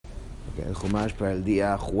El Chumash para el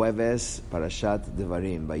día jueves, Parashat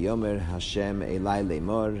Devarim. Vayomer Hashem Elai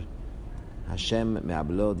Leimor. Hashem me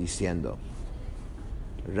habló diciendo: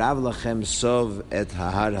 Rav lachem sov et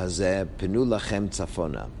hahar hazeh, penu lachem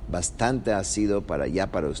tzafona. Bastante ha sido para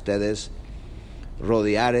ustedes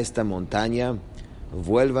rodear esta montaña.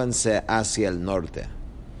 Vuélvanse hacia el norte.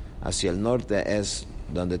 Hacia el norte es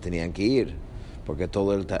donde tenían que ir, porque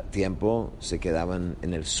todo el tiempo se quedaban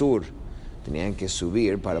en el sur. Tenían que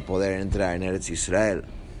subir para poder entrar en Eretz Israel.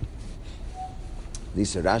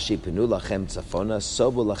 Dice Rashi: Penu lachem tzafona,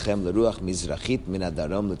 sobu lachem leruach mizrachit min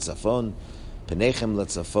hadarom letzafon, penechem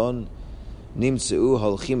letzafon, nimtzeu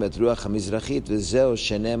holchim et ruach hamizrachit, vezeo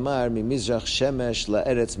shenemar mimizrach shemesh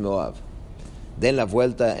laeretz Moab. Den la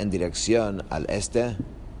vuelta en dirección al este.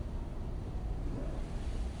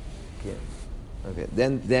 Okay.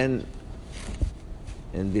 Den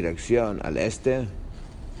en dirección al este.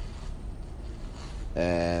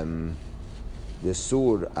 De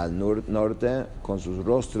sur al norte, con sus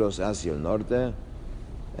rostros hacia el norte.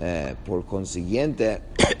 Por consiguiente,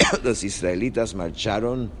 los israelitas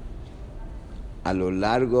marcharon a lo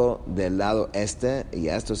largo del lado este, y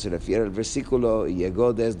a esto se refiere el versículo: y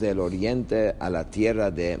llegó desde el oriente a la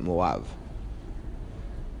tierra de Moab.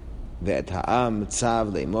 ואת העם צו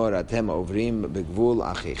לאמור אתם עוברים בגבול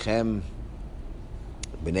אחיכם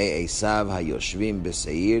בני עשיו היושבים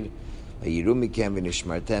בשעיר ויראו מכם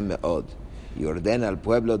ונשמרתם מאוד. Y ordena al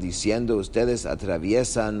pueblo diciendo: ustedes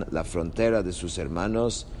atraviesan la frontera de sus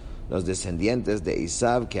hermanos, los descendientes de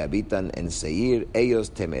Esav que habitan en Seir.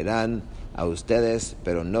 Ellos temerán a ustedes,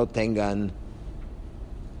 pero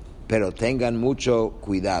tengan mucho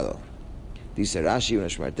cuidado. Dice Rashi: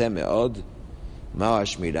 ונשמרתם מאוד, מהו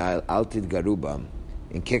השמירה? אל תתגרו בם.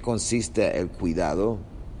 ¿En qué consiste el cuidado?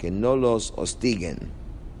 Que no los hostiguen.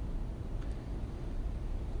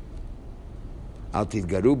 אל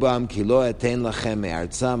תתגרו בם, כי לא אתן לכם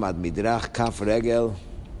מארצם עד מדרך כף רגל,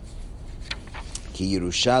 כי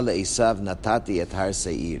ירושה לעשיו נתתי את הר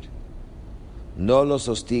שעיר. No los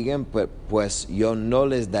hostiguen, pues yo no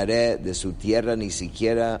les daré de su tierra ni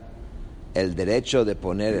siquiera el derecho de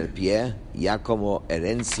poner el pie, ya como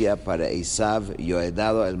herencia para Esav yo he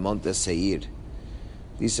dado el monte Seir.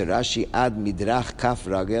 Dice Rashi: ad midrach kaf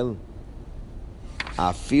regel,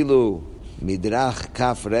 afilu midrach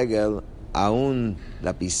kaf regel, aún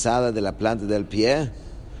la pisada de la planta del pie,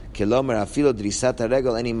 que lomer afilo drisat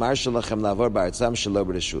regel eni marshal lachem lavor ba'artzam shelo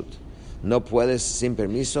b'reshut. No puedes sin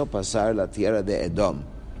permiso pasar la tierra de Edom.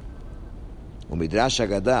 ומדרש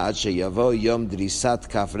אגדה עד שיבוא יום דריסת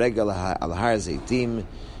כף רגל על הר זיתים,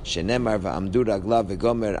 שנאמר ועמדו רגליו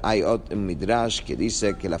וגומר. hay un midrash que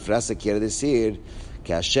dice que la frase quiere decir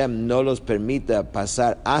que Hashem no los permita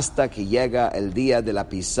pasar hasta que llega el día de la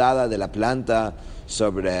pisada de la planta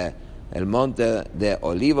sobre el monte de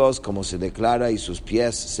olivos, como se declara, y sus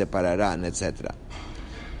pies se pararán, etc.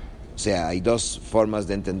 O sea, hay dos formas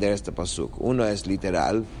de entender este pasuk. Uno es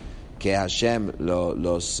literal, que Hashem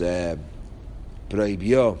los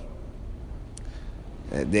prohibió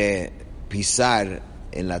de pisar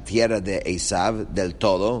en la tierra de Esav del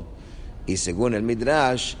todo, y según el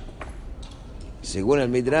Midrash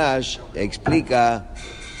explica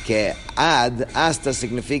que hasta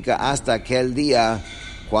significa hasta aquel día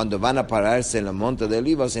cuando van a pararse en el monte de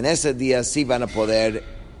olivos. En ese día sí van a poder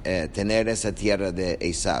tener esa tierra de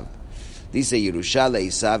Esav. Dice Yerusha le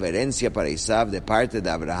Esav, herencia para Esav de parte de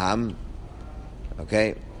Abraham.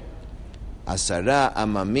 Okay. Asara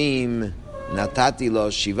amamim natati lo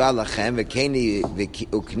shiva lachem vekeni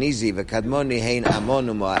uknizi vekadmoni hein Amon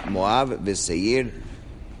uMoav v'Seir,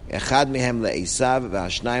 אחד מהם לעשיו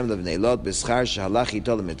והשניים לבני לוט בשכר שהלך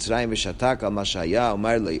איתו למצרים ושתק על מה שהיה,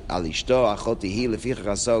 אומר על אשתו אחותי היא לפיכך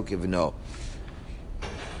עשו כבנו.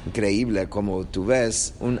 Increíble como tú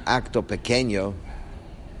ves un acto pequeño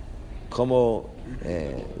como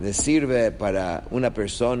le sirve para una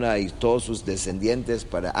persona y todos sus descendientes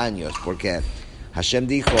para años, porque Hashem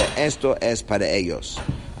dijo: esto es para ellos.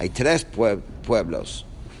 Hay tres pueblos.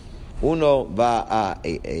 Uno va a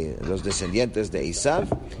los descendientes de Esav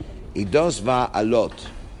y dos va a Lot.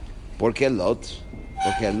 ¿Por qué Lot?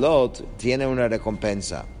 Porque Lot tiene una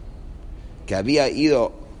recompensa. Que había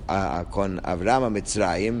ido con Abraham a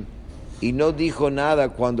Mitzrayim y no dijo nada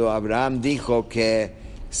cuando Abraham dijo que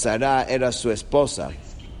Sara era su esposa.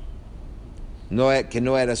 Que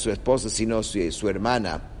no era su esposa, sino su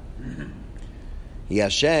hermana. Y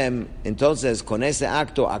Hashem, entonces, con ese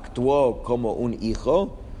acto actuó como un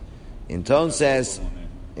hijo. Entonces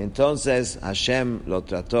Hashem lo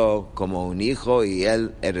trató como un hijo y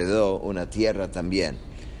él heredó una tierra también.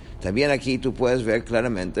 También aquí tú puedes ver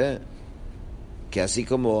claramente que así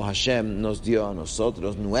como Hashem nos dio a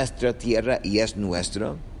nosotros nuestra tierra y es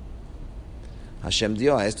nuestro, Hashem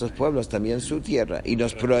dio a estos pueblos también su tierra y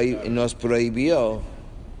nos prohibió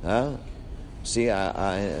sí,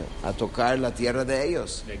 a tocar la tierra de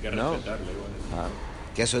ellos. Hay que ¿no? respetarlo igual.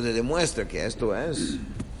 Que eso te demuestra que esto es,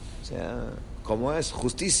 o sea, ¿cómo es?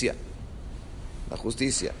 Justicia. La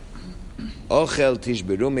justicia. Ochel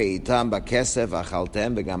tishberu meitam bakesef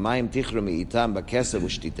achaltem begamayim tichru meitam bakesef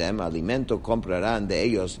ushtitem. Alimento comprarán de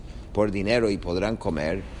ellos por dinero y podrán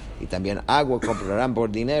comer, y también agua comprarán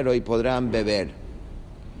por dinero y podrán beber.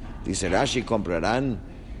 Dice Rashi, comprarán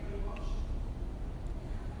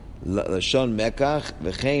lashon mekach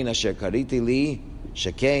v'chein asher kariti li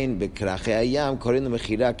shekein bekrachei hayam korin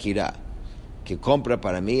mechira kira. Que compra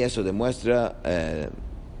para mí, eso demuestra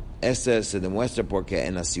se demuestra porque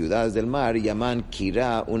en las ciudades del mar llaman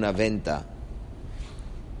kira una venta.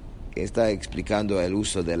 Está explicando el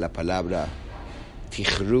uso de la palabra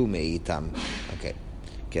tichru meitam,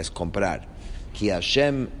 que es comprar. Ki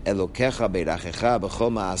Hashem Elokecha beirachecha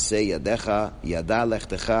b'chol ma'aseh yadecha yada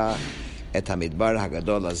lechtecha et hamidbar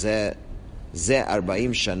hagadol hazeh ze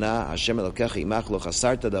 40 shana Hashem Elokecha imach lo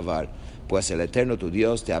chasarta davar. Pues el Eterno tu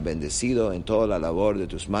Dios te ha bendecido en toda la labor de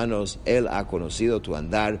tus manos. Él ha conocido tu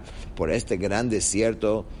andar por este gran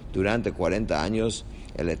desierto durante 40 años.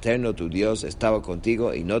 El Eterno tu Dios estaba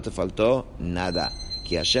contigo y no te faltó nada.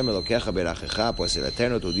 Que Hashem Elokecha berajecha, pues el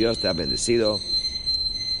Eterno tu Dios te ha bendecido.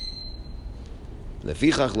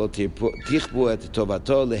 Lefichach lo tichbu et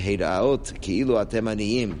tovato leheiraot ki'ilu atem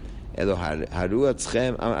aniyim elo haru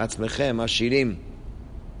atzmechem ashirim.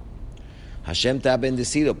 Hashem te ha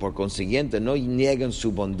bendecido, por consiguiente no nieguen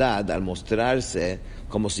su bondad al mostrarse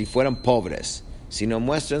como si fueran pobres, sino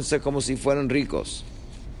muéstrense como si fueran ricos.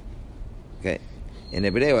 Okay. En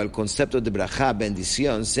hebreo el concepto de brajá,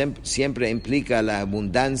 bendición, siempre implica la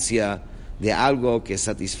abundancia de algo que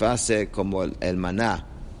satisface, como el maná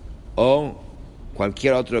o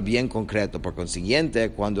cualquier otro bien concreto. Por consiguiente,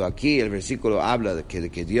 cuando aquí el versículo habla de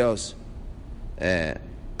que Dios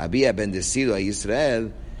había bendecido a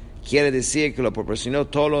Israel, quiere decir que lo proporcionó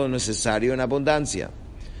todo lo necesario en abundancia.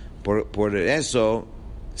 Por eso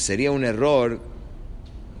sería un error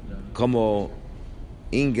como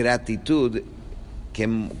ingratitud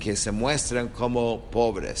que se muestran como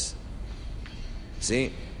pobres.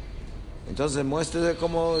 ¿Sí? Entonces muéstrate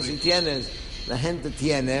como si tienes, la gente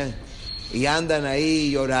tiene y andan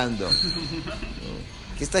ahí llorando.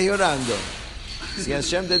 ¿Qué estás llorando? Si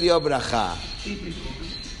Hashem te dio brajá.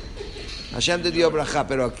 Hashem te dio brajá,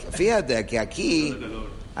 pero fíjate que aquí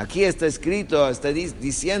está escrito, está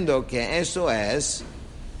diciendo que esto es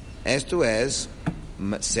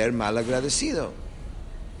ser mal agradecido.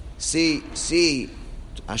 Si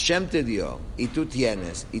Hashem te dio y tú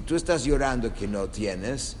tienes, y tú estás llorando que no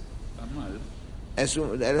tienes, ¿eres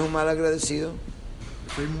un mal agradecido?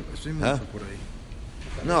 Estoy mucho por ahí.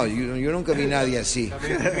 No, yo nunca vi nadie así.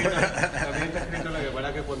 También está escrito en la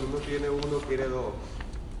Gemara que cuando uno tiene uno, quiere dos.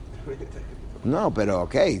 No, pero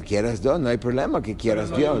quieres dos, no hay problema que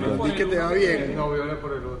quieras Dios. Di que te va bien. No, viole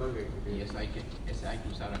por el otro también. Y eso hay que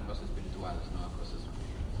usar en cosas espirituales, no en cosas...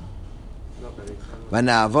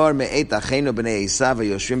 ונעבור מאת אחינו בני עשיו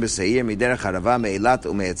היושבים בשעיר מדרך ערבה מאילת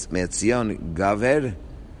ומעציון גבר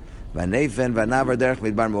ונפן ונעבור דרך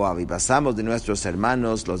מדבר מואב. Y pasamos de nuestros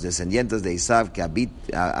hermanos los descendientes de Esav que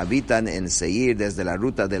habitan en Seir desde la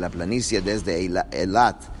ruta de la planicie desde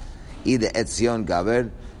Elat y de Etzion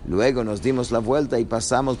Gaber. Luego nos dimos la vuelta y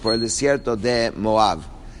pasamos por el desierto de Moab.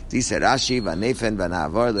 Dice Rashi, ונפן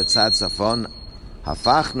ונעבור לצד צפון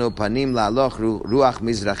Hafachnu panim la'aloch ruach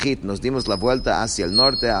mizrachit. Nos dimos la vuelta hacia el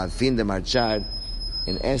norte al fin de marchar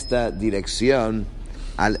en esta dirección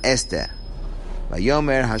al este.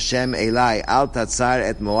 Vayomer Hashem Elai al tatzar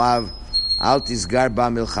et Moab al tisgar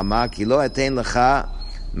ba milchama ki lo eten lecha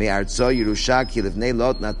me'arzo Yerusha ki levnei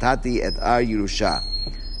lot natati et ar Yerusha.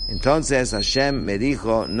 Entonces Hashem me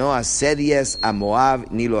dijo, no asedies a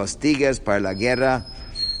Moab ni lo hostigues para la guerra,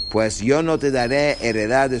 pues yo no te daré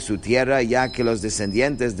heredad de su tierra, ya que los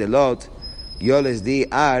descendientes de Lot yo les di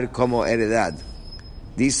Ar como heredad.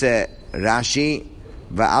 Dice Rashi,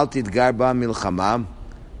 va'al titgar ba milchama,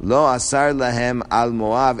 lo asar lahem al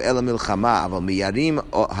Moab el milchama, aval miyarim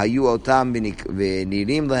hayu otam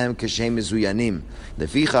v'nirim lahem כשהם מזוינים.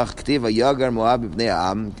 לפיכך כתיב ויגר מואב בבני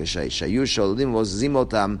העם, כשהיו שוללים ועוזזים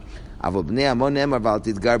אותם, אבל בני עמון נאמר ואל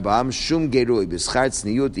תתגר בם שום גירוי בשכר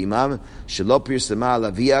צניעות עמם שלא פרסמה על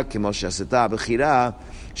אביה כמו שעשתה הבחירה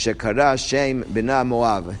שקרא שם בנה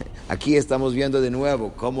מואב. Aquí estamos viendo de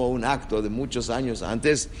nuevo como un acto de muchos años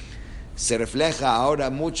antes se refleja ahora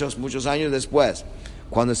muchos años después.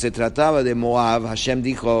 Cuando se trataba de Moab, Hashem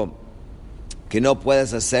dijo que no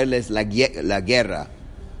puedes hacerles la guerra,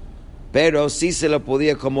 pero sí se lo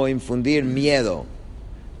podía como infundir miedo.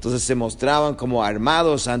 Entonces se mostraban como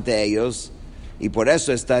armados ante ellos, y por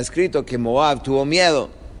eso está escrito que Moab tuvo miedo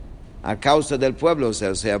a causa del pueblo, o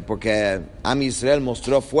sea, porque Am Israel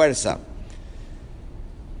mostró fuerza.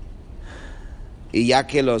 Y ya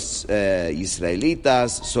que los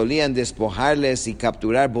israelitas solían despojarles y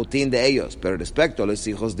capturar botín de ellos, pero respecto a los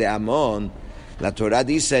hijos de Amón, la Torah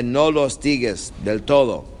dice no los hostigues del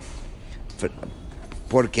todo.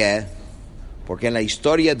 ¿Por qué? Porque en la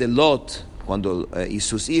historia de Lot y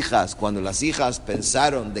sus hijas, cuando las hijas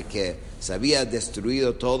pensaron de que se había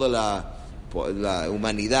destruido toda la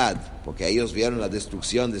humanidad, porque ellos vieron la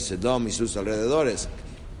destrucción de Sodom y sus alrededores,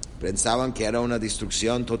 pensaban que era una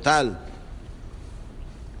destrucción total.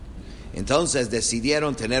 Entonces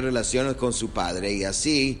decidieron tener relaciones con su padre y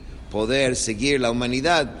así poder seguir la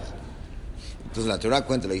humanidad. Entonces la Torah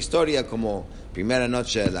cuenta la historia como primera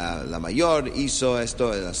noche la mayor hizo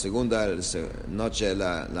esto, la segunda noche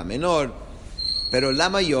la menor, pero la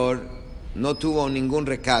mayor no tuvo ningún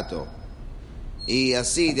recato y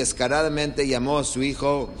así descaradamente llamó a su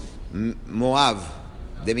hijo Moab,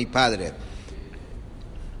 de mi padre.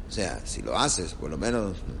 O sea, si lo haces, por lo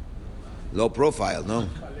menos low profile, ¿no?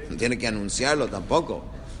 No tiene que anunciarlo tampoco.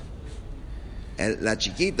 La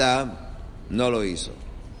chiquita no lo hizo.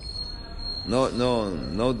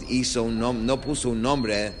 No hizo no puso un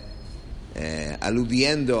nombre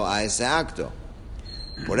aludiendo a ese acto.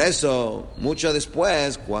 Por eso, mucho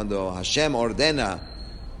después, cuando Hashem ordena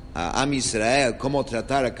a Am Israel cómo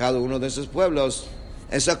tratar a cada uno de esos pueblos,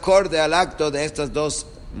 es acorde al acto de estas dos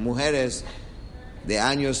mujeres de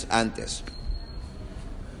años antes.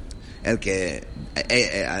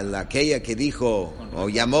 Aquella que dijo o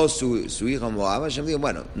llamó su hijo Moab, Hashem dijo,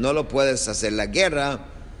 bueno, no lo puedes hacer la guerra,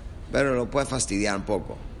 pero lo puedes fastidiar un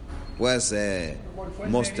poco. Puedes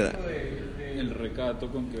mostrar el recato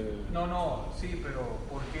con que... No, sí, pero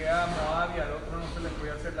 ¿por qué a Moab y al otro no se les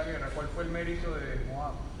podía hacer la guerra? ¿Cuál fue el mérito de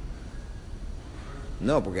Moab?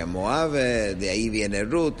 No, porque Moab, de ahí viene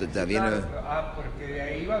Ruth, también. Claro, porque de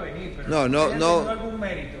ahí iba a venir, pero no. algún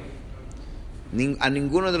mérito. A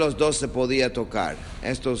ninguno de los dos se podía tocar.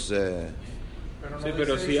 Estos...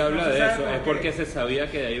 pero sí habla de eso. Es porque se sabía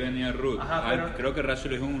que de ahí venía Ruth. Creo que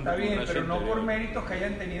Rashi es un... Está bien, pero no por méritos que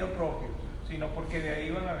hayan tenido propios, sino porque de ahí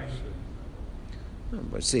iban a venir.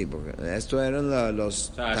 Pues sí, porque estos eran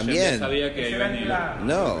los... O sea, también sabía que ahí venía.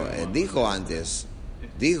 No, dijo antes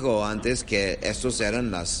que estos eran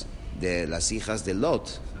las hijas de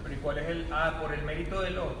Lot. ¿Pero y cuál es por el mérito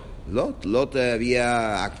de Lot? Lot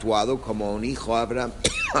había actuado como un hijo a Abraham.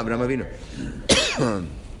 Abraham vino.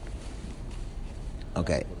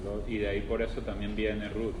 Okay. Y de ahí por eso también viene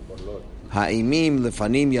Ruth, por Lot. Ha'imim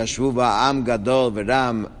lefanim yashuva am gadol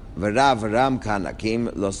veram kanakim.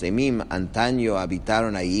 Los emim antaño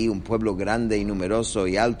habitaron allí, un pueblo grande y numeroso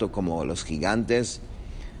y alto como los gigantes.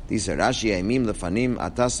 Dice Rashi, Ha'imim lefanim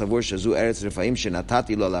ata savur shazu eretz refaim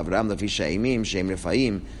shenatati lo l'Avraham lefi sha'imim shem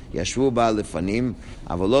refaim yashvu ba lefanim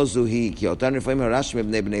avolo zuhi ki otan refaim harashim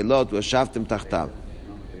bnei Lot u'shavtem tachtav.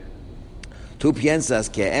 Tú piensas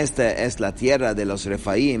que esta es la tierra de los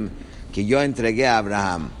Refaim que yo entregué a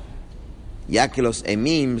Abraham, ya que los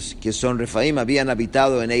Emims, que son Refaim, habían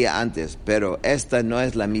habitado en ella antes, pero esta no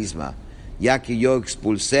es la misma, ya que yo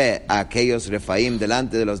expulsé a aquellos Refaim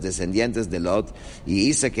delante de los descendientes de Lot y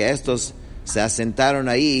hice que estos se asentaron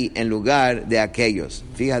ahí en lugar de aquellos.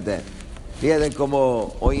 Fíjate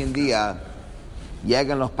cómo hoy en día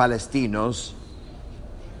llegan los palestinos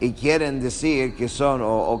y quieren decir que son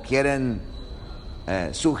o quieren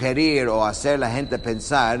sugerir o hacer la gente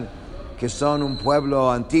pensar que son un pueblo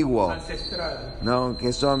antiguo, ancestral, no,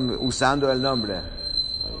 que son usando el nombre.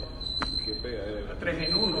 ¿Qué pega? 3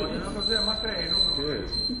 en 1, no se llama 3 en 1. ¿Qué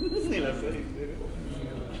es? Sí, la sé.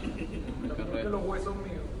 Porque los huesos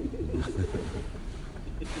míos.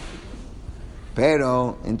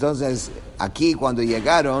 Pero entonces aquí cuando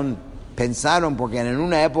llegaron pensaron, porque en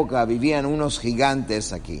una época vivían unos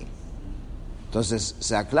gigantes aquí. Entonces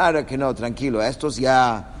se aclara que no, tranquilo, estos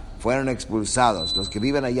ya fueron expulsados. Los que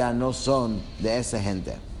viven allá no son de esa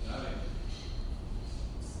gente.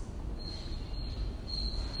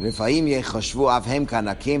 Refaim yechashvu avhem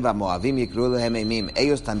kanakim va moavim yikru lehem emim.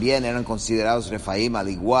 Ellos también eran considerados Refaim, al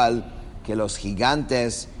igual que los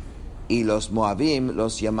gigantes, y los moavim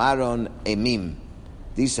los llamaron emim.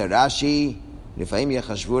 Dice Rashi, Refaim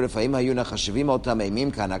yechashvu, Refaim hayu nachashvim otam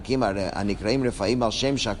emim kanakim anikraim Refaim al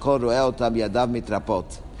shem shakol roe otam yadav mitrapot.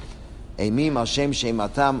 Emim al shem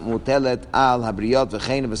shematam mutelet al habriot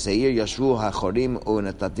v'chein v'seir yashvu hachorim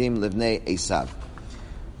u'natatim livnei Esav.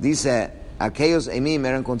 Dice aquellos Emim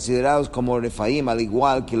eran considerados como Refaim, al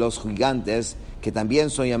igual que los gigantes, que también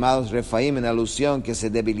son llamados Refaim en alusión que se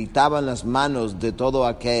debilitaban las manos de todo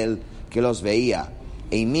aquel que los veía.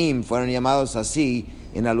 Emim fueron llamados así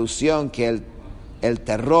en alusión que el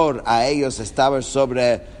terror a ellos estaba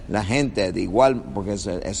sobre la gente, de igual, porque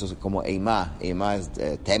eso es como Eimá es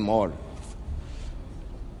temor.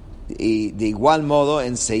 Y de igual modo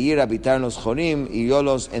en Seir habitaron los Jorim, y yo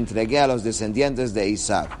los entregué a los descendientes de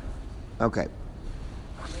Isaac. Okay.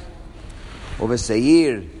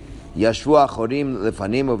 ובseir ישבו החורים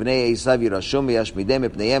לפנים ובני עשיו ירשום וישמידם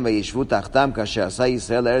מפניהם וישבו תחתם כאשר עשה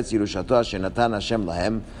ישראל לארץ ירושתו אשר נתן השם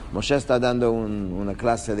להם. Moshe está dando una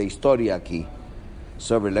clase de historia aquí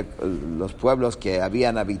sobre los pueblos que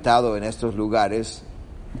habían habitado en estos lugares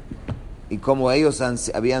y cómo ellos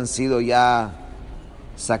habían sido ya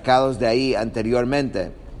sacados de ahí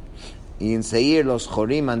anteriormente. Y en Seir los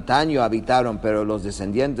Jorim antaño habitaron, pero los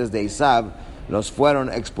descendientes de Isab los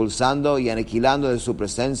fueron expulsando y aniquilando de su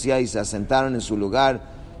presencia y se asentaron en su lugar,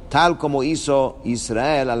 tal como hizo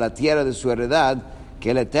Israel a la tierra de su heredad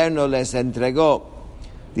que el Eterno les entregó.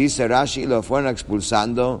 Dice Rashi, lo fueron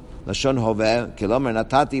expulsando, Lashon Hoveh, Kelomer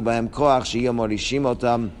Natati Bahem Koach Sheyom Orishim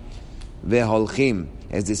Otam Veholchim.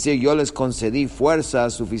 Es decir, yo les concedí fuerza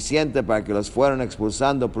suficiente para que los fueran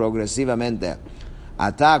expulsando progresivamente.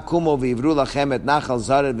 Ata como vibru lachem et Nachal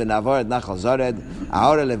Zared venavor et Nachal Zared.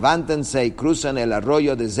 Ahora levántense y cruzan el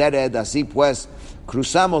arroyo de Zered. Así pues,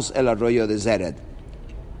 cruzamos el arroyo de Zered.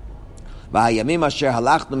 Vahayamim asher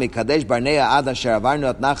halachnu mikadesh barnea ad asher avarnu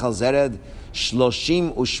et Nachal Zered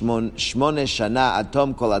 38 shana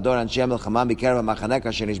atom kol ador anshe melchama mikerav hamachanek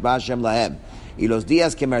asher nishba Hashem lahem. Y los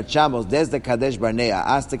días que marchamos desde Kadesh Barnea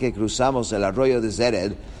hasta que cruzamos el arroyo de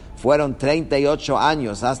Zered fueron 38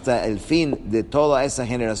 años hasta el fin de toda esa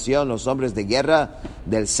generación, los hombres de guerra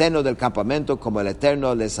del seno del campamento, como el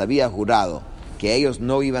Eterno les había jurado que ellos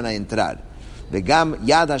no iban a entrar. Vegam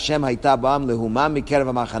yad Hashem hayta bam lehumam mikerav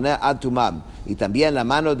hamachaneh ad tumam. Y también la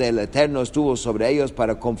mano del Eterno estuvo sobre ellos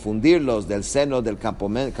para confundirlos del seno del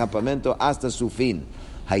campamento hasta su fin.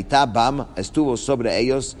 Hayta bam estuvo sobre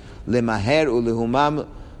ellos lemaher ulehumam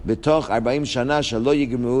betoch 40 shana shelo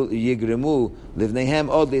yigremu levnehem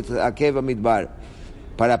od lit'akev midbar,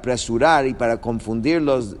 para apresurar y para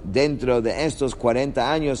confundirlos dentro de estos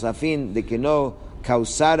 40 años a fin de que no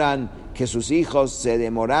causaran que sus hijos se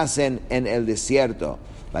demorasen en el desierto.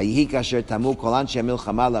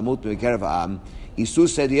 Y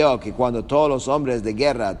sucedió que cuando todos los hombres de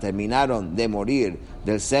guerra terminaron de morir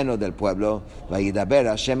del seno del pueblo, Vayidaber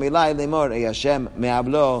Hashem Elai lemor, y Hashem me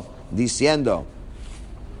habló diciendo,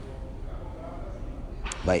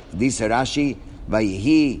 dice Rashi,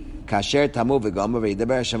 Vayihi kasher tamu v'gomer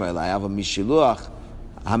Vayidaber Hashem Elai avam mishiluach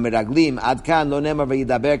המרגלים עד כאן לא נאמר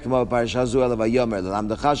וידבר כמו בפרשה זו אלא ויאמר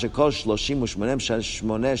ללמדך שכל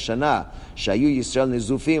 38 שנה שהיו ישראל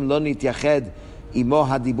נזופים לא נתייחד עמו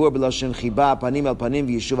הדיבור בלשון חיבה פנים אל פנים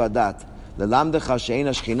ויישוב הדת ללמדך שאין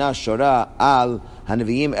השכינה שורה על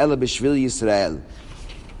הנביאים אלא בשביל ישראל.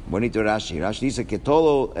 Bonito Rashi dice que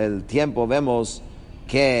todo el tiempo vemos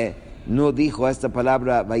que no dijo esta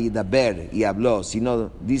palabra vayidaber y habló,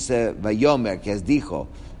 sino dice vayomer, que es dijo.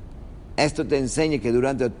 Esto te enseña que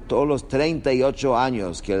durante todos los 38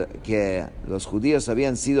 años que los judíos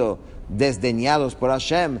habían sido desdeñados por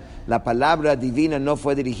Hashem, la palabra divina no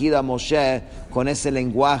fue dirigida a Moshe con ese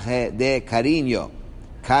lenguaje de cariño,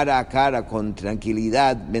 cara a cara, con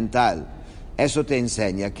tranquilidad mental. Eso te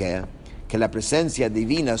enseña que la presencia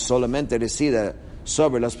divina solamente reside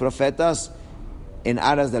sobre los profetas en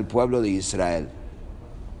aras del pueblo de Israel.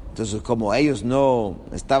 Entonces, como ellos no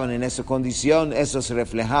estaban en esa condición, eso se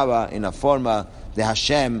reflejaba en la forma de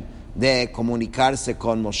Hashem de comunicarse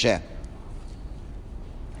con Moshe.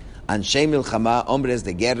 Anshei milchama, hombres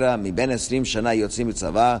de guerra, mi ben 20 shana yotzim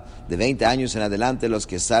mitzvah, de 20 años en adelante los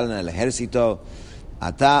que salen al ejército.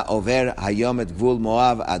 Ata over hayom et gvul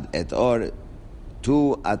Moab ad et or,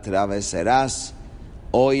 tú atravesarás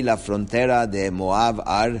hoy la frontera de Moab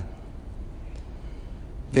ar.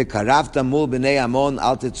 וקרבת מול בני עמון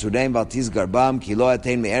אל תצורם ואל תסגר בם כי לא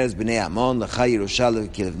אתן מארץ בני עמון לך ירושה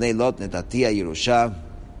כי לבני לוט נתתי הירושה.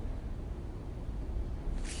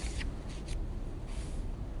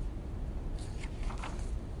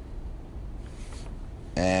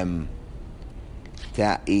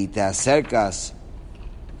 Y te acercas,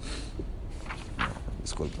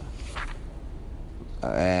 disculpa,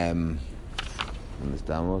 ¿dónde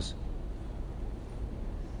estamos?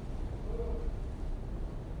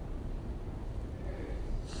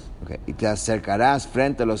 Okay. Y te acercarás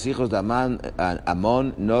frente a los hijos de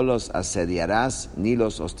Amón, no los asediarás ni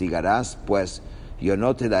los hostigarás, pues yo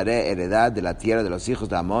no te daré heredad de la tierra de los hijos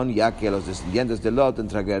de Amón, ya que los descendientes de Lot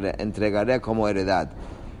entregaré como heredad.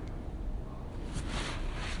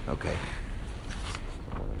 Ok.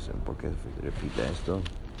 No sé por qué repite esto.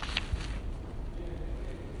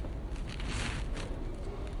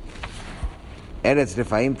 Eretz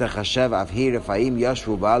Refaim Tachashev Avhi Refaim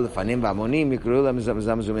Yashvu Baal Fanim Vamonim Mikru Lam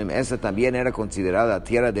Zamzumim. Esa también era considerada la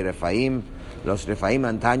tierra de Refaim. Los Refaim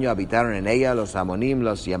antaño habitaron en ella, los Amonim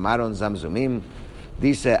los llamaron Zamzumim.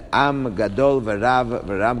 Dice Am Gadol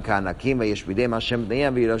Verav Kanakim Veyeshvidem Hashem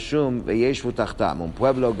Bneiam Virashum Veyeshvu Tachtam. Un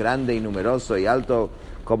pueblo grande y numeroso y alto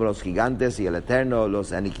como los gigantes, y el Eterno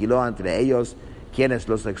los aniquiló entre ellos, quienes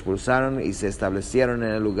los expulsaron y se establecieron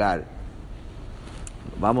en el lugar.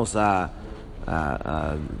 Vamos a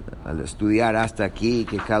estudiar hasta aquí,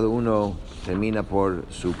 que cada uno termina por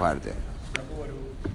su parte.